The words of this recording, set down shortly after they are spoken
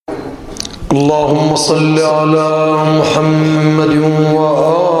اللهم صل على محمد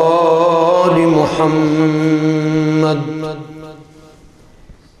وآل محمد.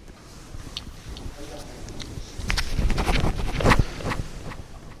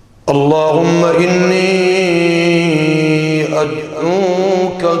 اللهم إني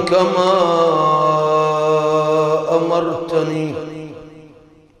أدعوك كما أمرتني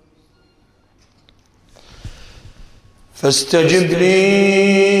فاستجب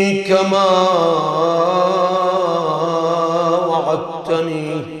لي كما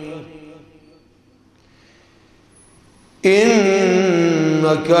وعدتني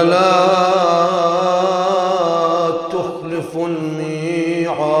إنك لا تخلف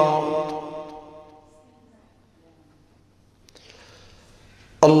الميعاد.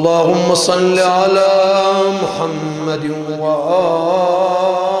 اللهم صل على محمد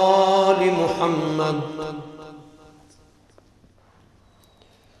وآل محمد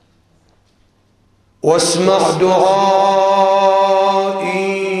واسمع دعائي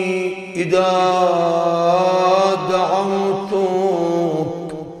إذا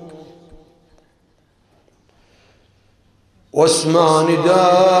دعوتك واسمع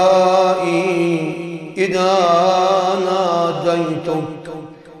ندائي إذا ناديتك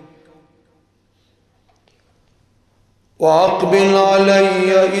وأقبل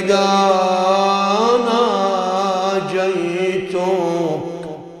علي إذا ناجيتك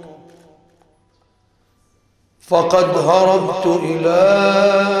فقد هربت إليك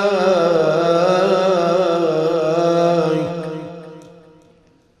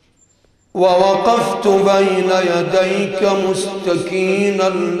ووقفت بين يديك مستكينا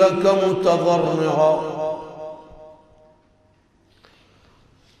لك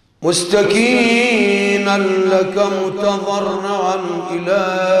متضرعا إليك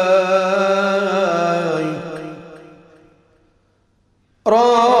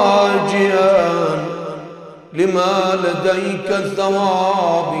راجيا لما لديك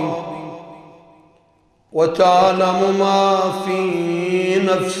الثواب وتعلم ما في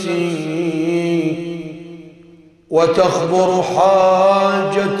نفسي وتخبر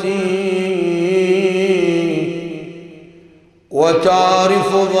حاجتي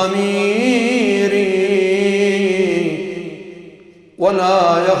وتعرف ضميري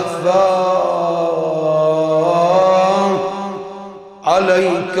ولا يخفى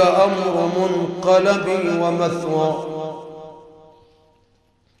عليك أمر منقلب ومثوى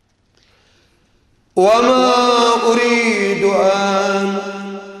وما أريد أن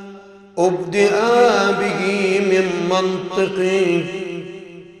أبدأ به من منطقي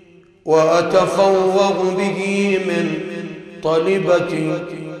وأتفوق به من طلبتي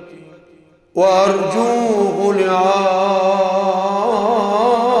وأرجوه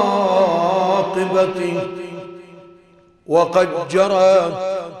لعاقبتي وقد جرى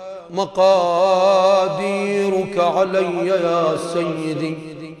مقاديرك علي يا سيدي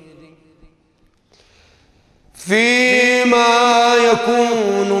فيما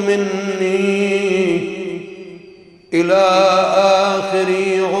يكون مني إلى آخر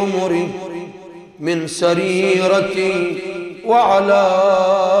عمري من سريرتي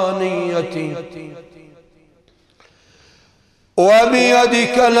وعلانيتي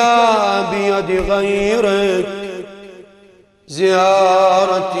وبيدك لا بيد غيرك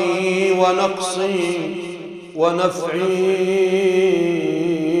زيارتي ونقصي ونفعي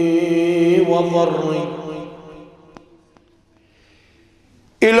وضري.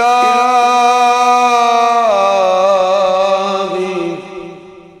 إلهي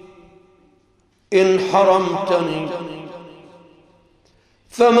إن حرمتني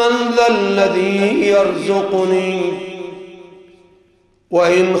فمن ذا الذي يرزقني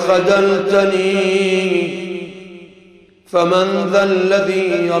وإن خذلتني فمن ذا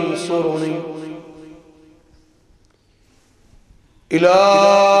الذي ينصرني. إلهي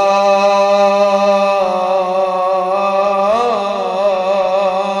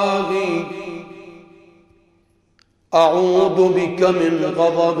أعوذ بك من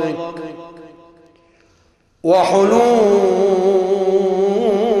غضبك وحلول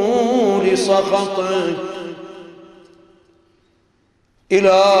سخطك.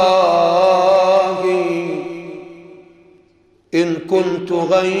 إلهي إن كنت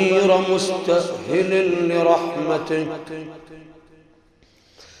غير مستأهل لرحمتك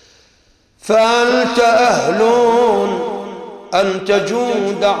فأنت أهل أن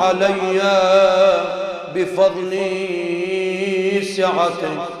تجود علي بفضل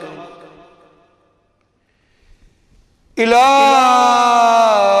سعتك. إلهي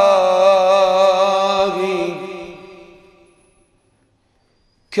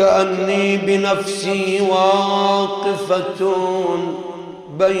كأني بنفسي واقفة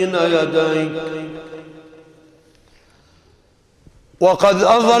بين يديك، وقد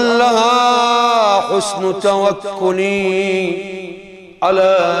أظلها حسن توكلي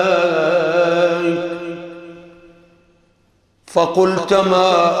عليك، فقلت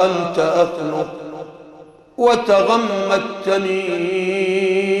ما أنت أهله وتغمدتني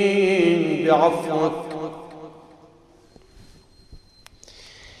بعفوك.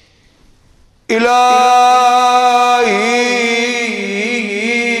 إلهي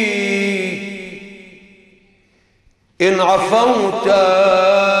إن عفوت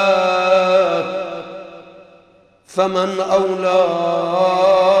فمن أولى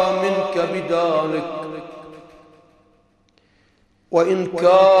منك بذلك، وإن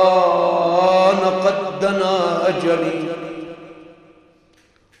كان قد دنا أجلي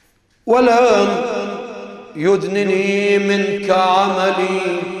ولم يدنني منك عملي،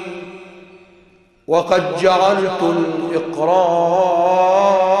 وقد جعلت الإقرار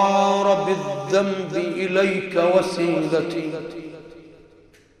بالذنب إليك وسيلتي،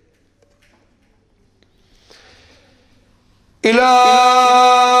 إلهي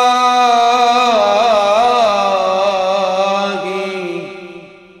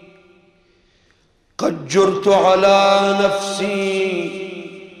قد جرت على نفسي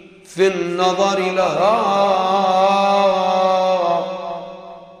في النظر لها،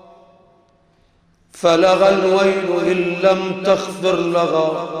 فلغى الويل إن لم تغفر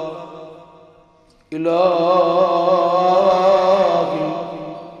لها. إلهي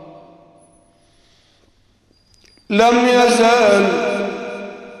لم يزل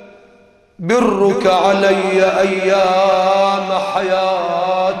برك علي أيام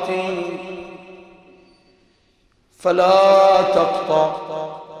حياتي، فلا تقطع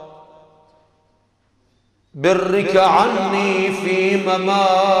برك عني في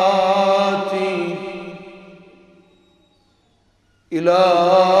مماتي.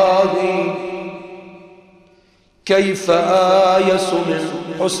 إلهي كيف آيس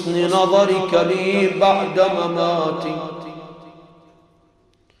من حسن نظرك لي بعد مماتي،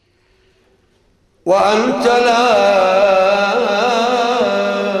 وأنت لا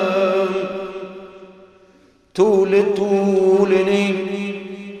تولني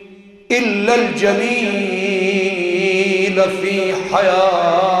إلا الجميل في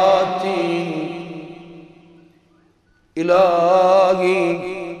حياتي.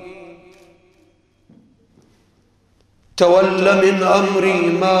 إلهي تول من أمري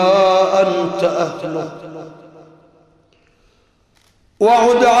ما أنت أهله،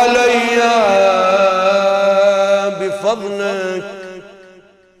 وعد علي بفضلك،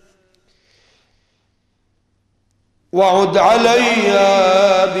 وعد علي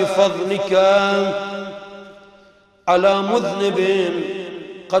بفضلك على مذنب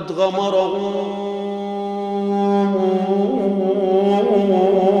قد غمره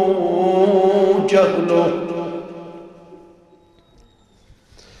جهله.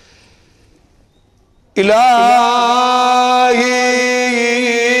 إلهي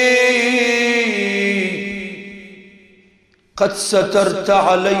قد سترت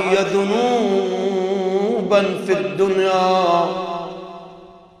علي ذنوبا في الدنيا،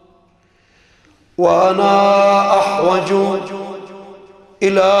 وأنا أحوج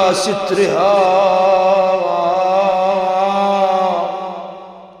إلى سترها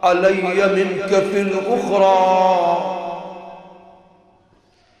علي منك في الأخرى،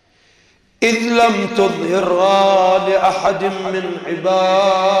 إذ لم تظهرها لأحد من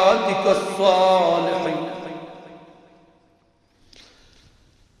عبادك الصالحين.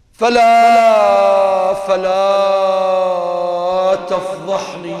 فلا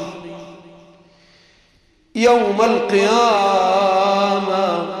تفضحني يوم القيامة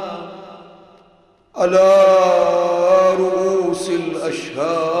على رؤوس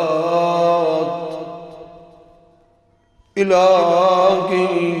الأشهاد.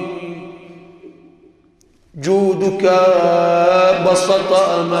 إلهي جودك بسط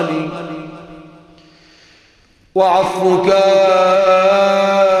أملي، وعفوك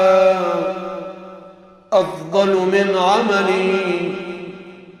أفضل من عملي.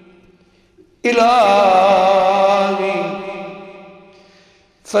 إلهي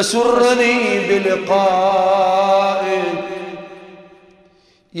فسرني بلقائك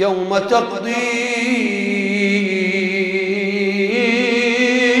يوم تقضي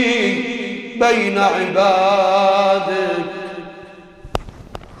بين عبادك.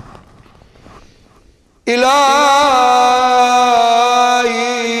 إلهي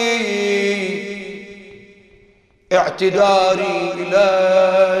اعتذاري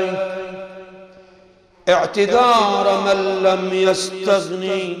إليك اعتذار من لم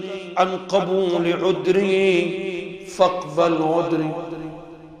يستغني عن قبول عذري، فاقبل عذري.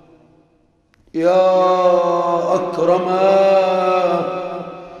 يا أكرم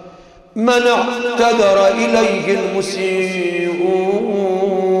من اعتذر إليه المسيئون.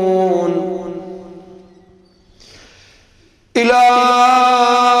 إلهي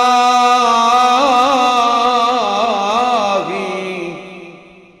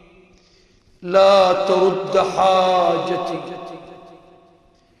لا ترد حاجتي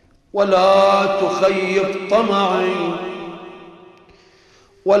ولا تخيب طمعي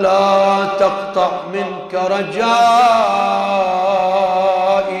ولا تقطع منك رجائي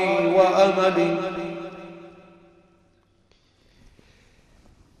وأملي.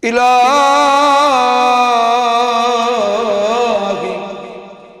 إلهي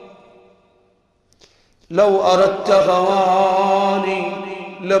لو أردت غواني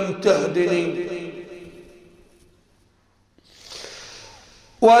لم تهدني،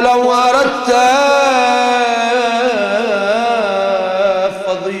 ولو أردت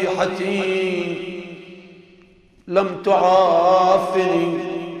فضيحتي لم تعافني.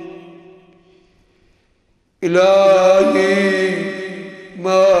 إلهي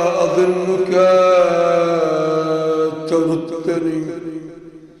ما أظنك تردني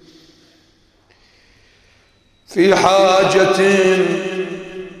في حاجة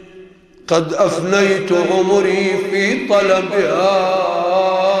قد أفنيت عمري في طلبها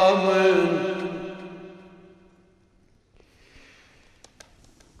منك.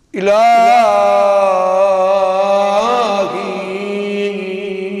 إلهي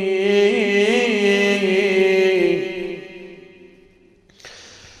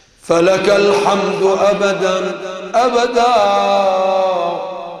فلك الحمد أبدا أبدا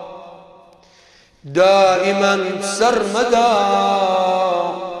دائما سرمدا،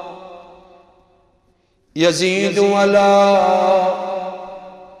 يزيد ولا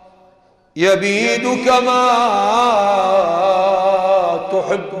يبيد كما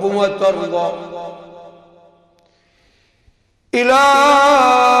تحب وترضى. إلهي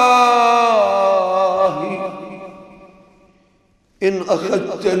إن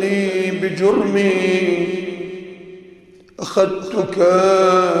أخذتني بجرمي أخذتك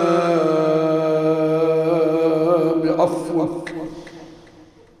بعفوك،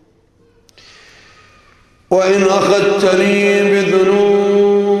 وإن أخذتني بذنوبي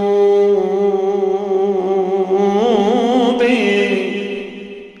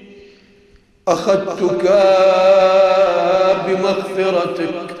أخذتك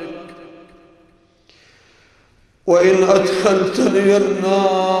بمغفرتك، وإن أدخلتني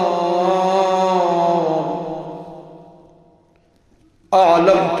النار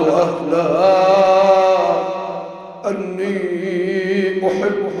أعلمت أهلها أني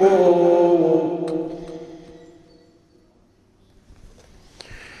أحبك.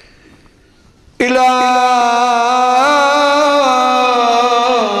 إلهي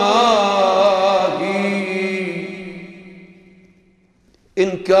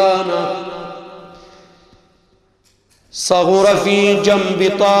إن كان صغر في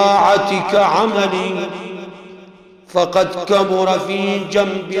جنب طاعتك عملي فقد كبر في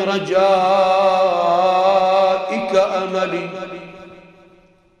جنب رجائك أملي.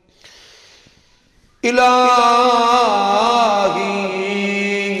 إلهي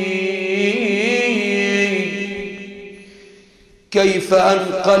كيف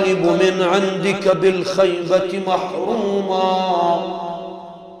أنقلب من عندك بالخيبة محروما،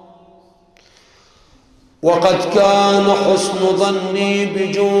 وقد كان حسن ظني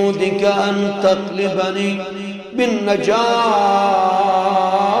بجودك أن تقلبني بالنجاة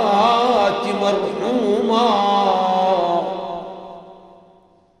مرحوما.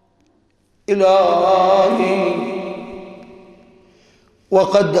 إلهي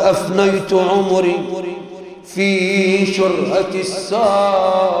وقد أفنيت عمري في شرهة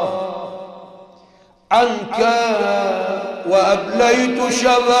الساعة عنك، وأبليت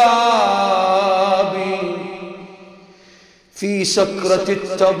شبابي في سكرة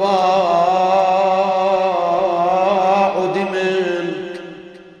التباعد منك.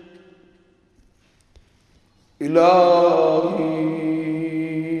 إلهي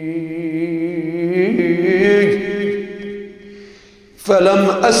فلم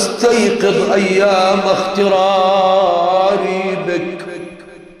أستيقظ أيام اختراري بك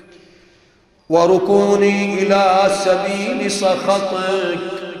وركوني إلى سبيل سخطك.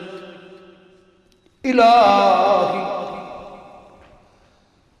 إلهي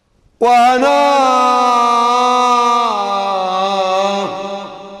وأنا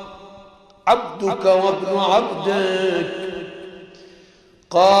عبدك وابن عبدك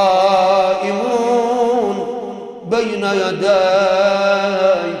قائمون بين يديك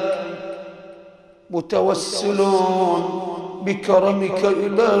متوسلون بكرمك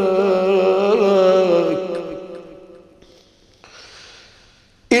إليك.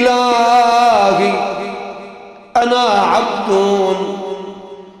 إلهي أنا عبد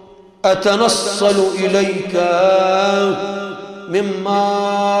أتنصل إليك مما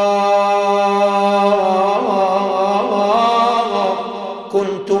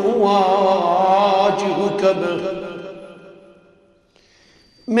كنت أواجهك به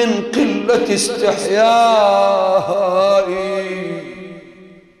من قلة استحيائي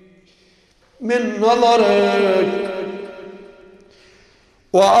من نظرك،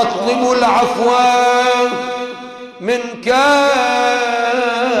 وأطلب العفو منك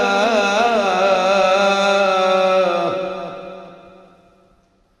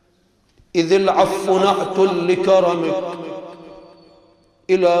إذ العفو نعت لكرمك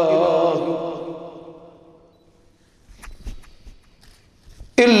إلهي.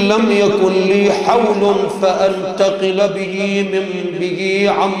 إن لم يكن لي حول فأنتقل به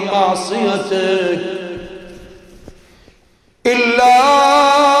عن معصيتك إلا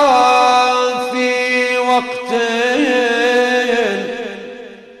في وقت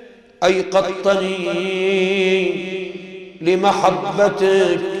أيقظتني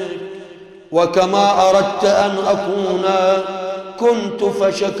لمحبتك، وكما أردت أن أكون كنت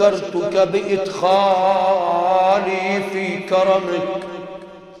فشكرتك بإدخالي في كرمك،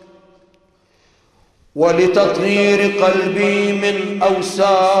 ولتطهير قلبي من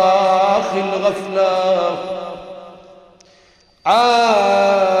أوساخ الغفلة عنك.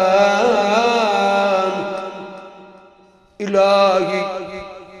 إلهي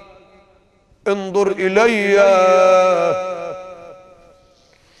انظر إلي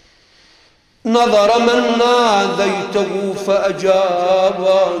نظر من ناديته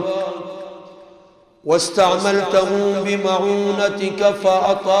فأجابك، واستعملته بمعونتك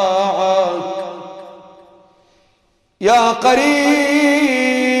فأطاعك. يا قريبا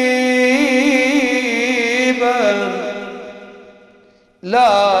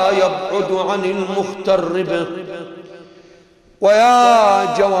لا يبعد عن المغتر به، ويا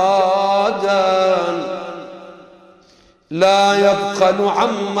جوادا لا يبخل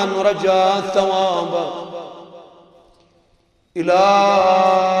عمن رجا ثوابا.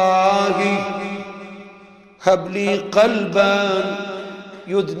 إلهي هب لي قلبا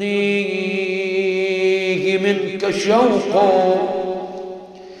يدنيه منك شوقا،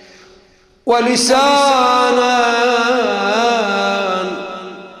 ولسانا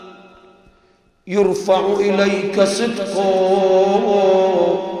يرفع إليك صدقا،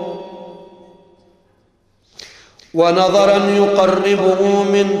 ونظرا يقربه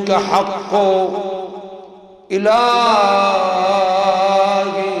منك حقا. إلهي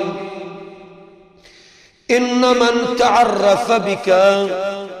إن من تعرف بك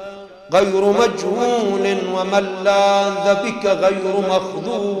غير مجهول، ومن لاذ بك غير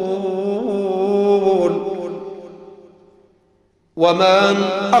مخذول، ومن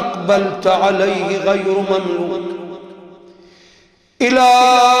أقبلت عليه غير مملوك. إلهي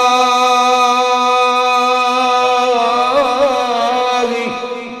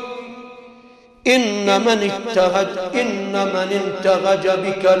إن من انتهج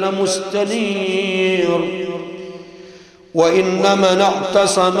بك لمستنير، وإن من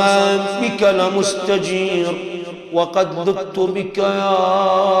اعتصم بك لمستجير، وقد ذقت بك يا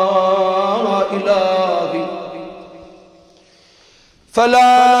إلهي،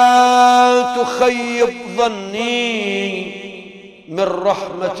 فلا تخيب ظني من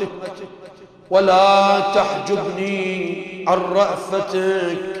رحمتك، ولا تحجبني عن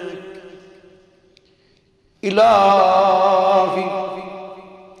رأفتك. إلهي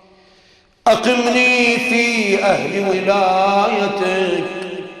أقمني في أهل ولايتك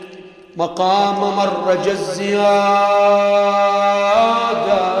مقام من رجا الزيادة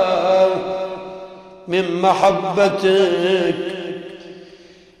من محبتك.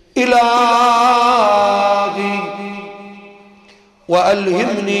 إلهي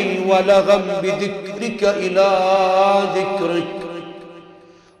وألهمني ولغم بذكرك إلى ذكرك،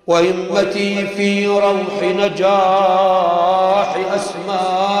 وهمتي في روح نجاح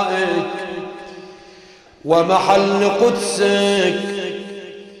أسمائك ومحل قدسك.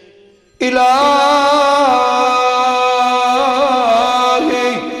 إلهي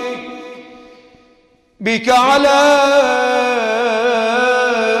بك عليك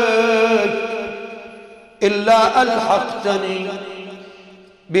إلا ألحقتني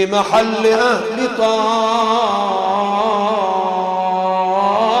بمحل أهل طاعتك،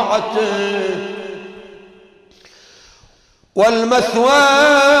 والمثوى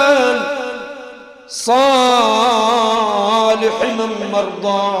صالح من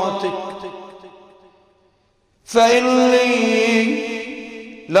مرضاتك، فإني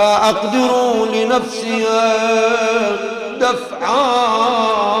لا أقدر لنفسي دفعا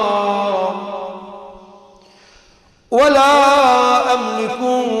ولا أملك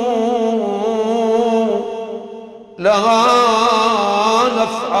لها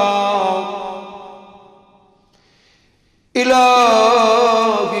نفعا.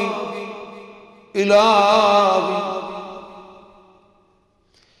 إلهي إلهي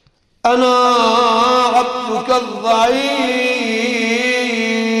أنا عبدك الضعيف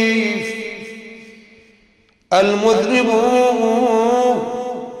المذنب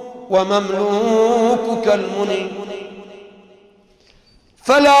ومملوكك المنيب،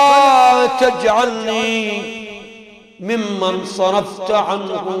 فلا تجعلني ممن صرفت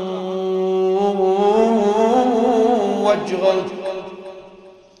عنه وجهك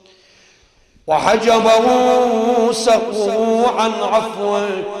وحجبه سقه عن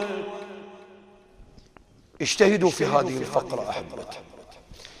عفوك. اجتهدوا في هذه الفقرة أحبتي.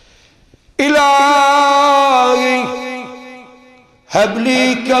 إلهي هب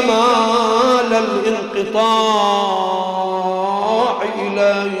لي كمال الانقطاع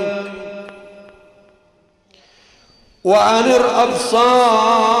إليك وأنر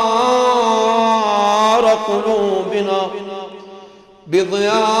أبصار قلوبنا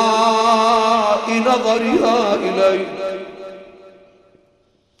بضياء نظرها إليك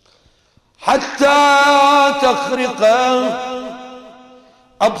حتى تخرق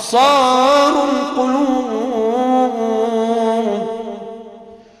أبصار القلوب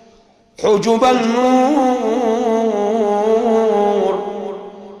حجب النور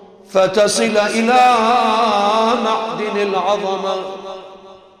فتصل إلى معدن العظمة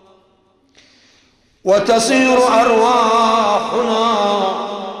وتصير أرواحنا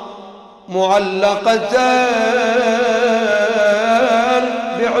معلقة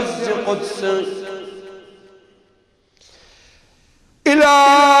بعز قدسك.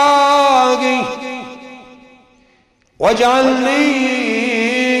 إلهي واجعلني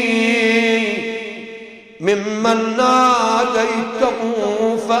ممن ناديته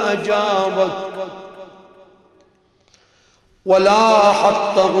فأجابك ولا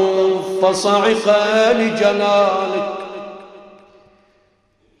حطه فصعق لجلالك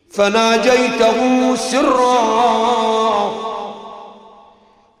فناجيته سرا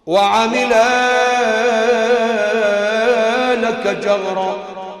وعمل لك جهرا.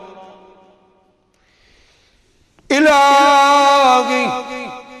 إلهي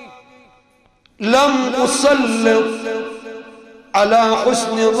لم أسلط على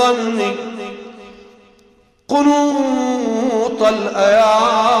حسن ظني قنوط الأياس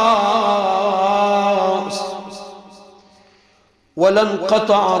ولا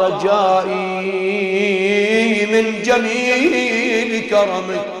انقطع رجائي من جميل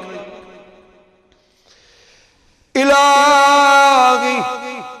كرمك. إلهي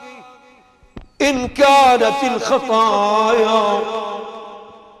إن كانت الخطايا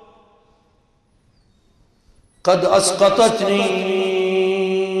قد أسقطتني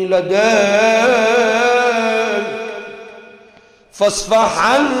لديك فاصفح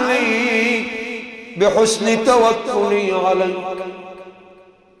عني بحسن توكلي عليك.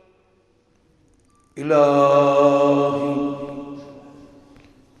 إلهي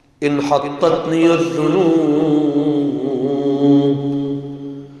إن حطتني الذنوب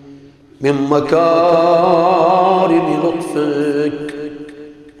من مكارم لطفك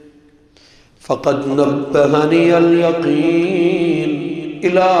فقد نبهني اليقين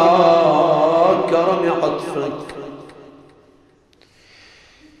إلى كرم عطفك.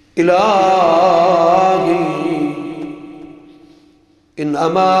 إلهي إن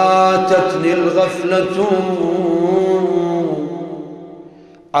أماتتني الغفلة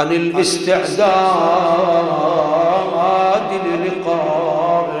عن الاستعداد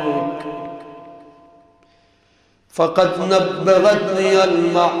للقائك فقد نبغتني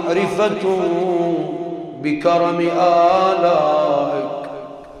المعرفة بكرم آلائك.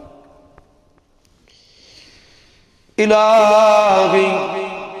 إلهي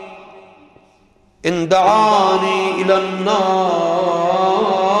إن دعاني إلى النار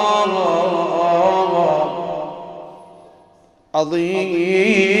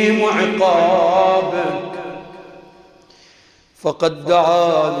عظيم عقابك فقد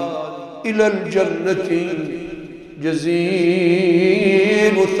دعاني إلى الجنة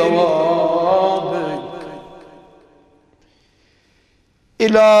جزيل ثوابك.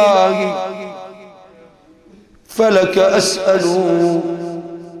 إلهي فلك أسأل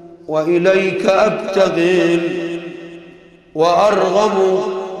وإليك أبتغي وأرغب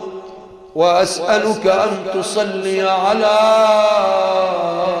وأسألك أن تصلي على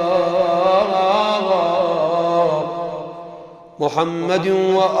محمد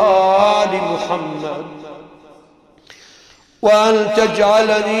وآل محمد، وأن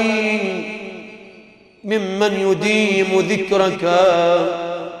تجعلني ممن يديم ذكرك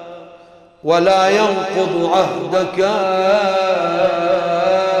ولا ينقض عهدك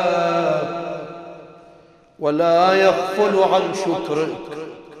ولا يغفل عن شكرك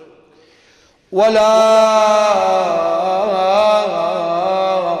ولا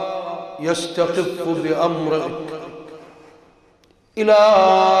يستخف بأمرك.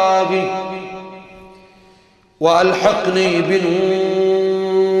 إلهي وألحقني بنور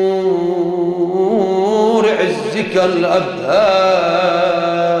عزك الأبهاج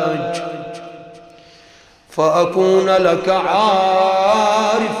فأكون لك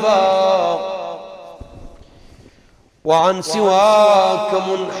عارفا وعن سواك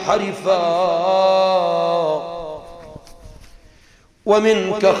منحرفا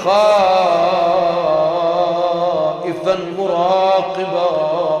ومنك خائفا مراقبا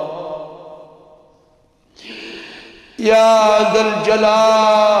يا ذا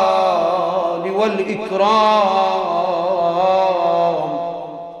الجلال والإكرام.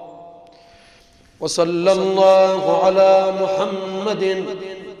 وصلى الله على محمد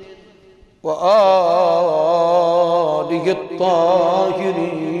وآله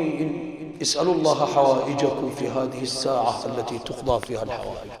الطاهرين. اسألوا الله حوائجكم في هذه الساعة التي تقضى فيها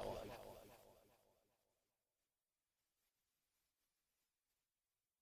الحوائج.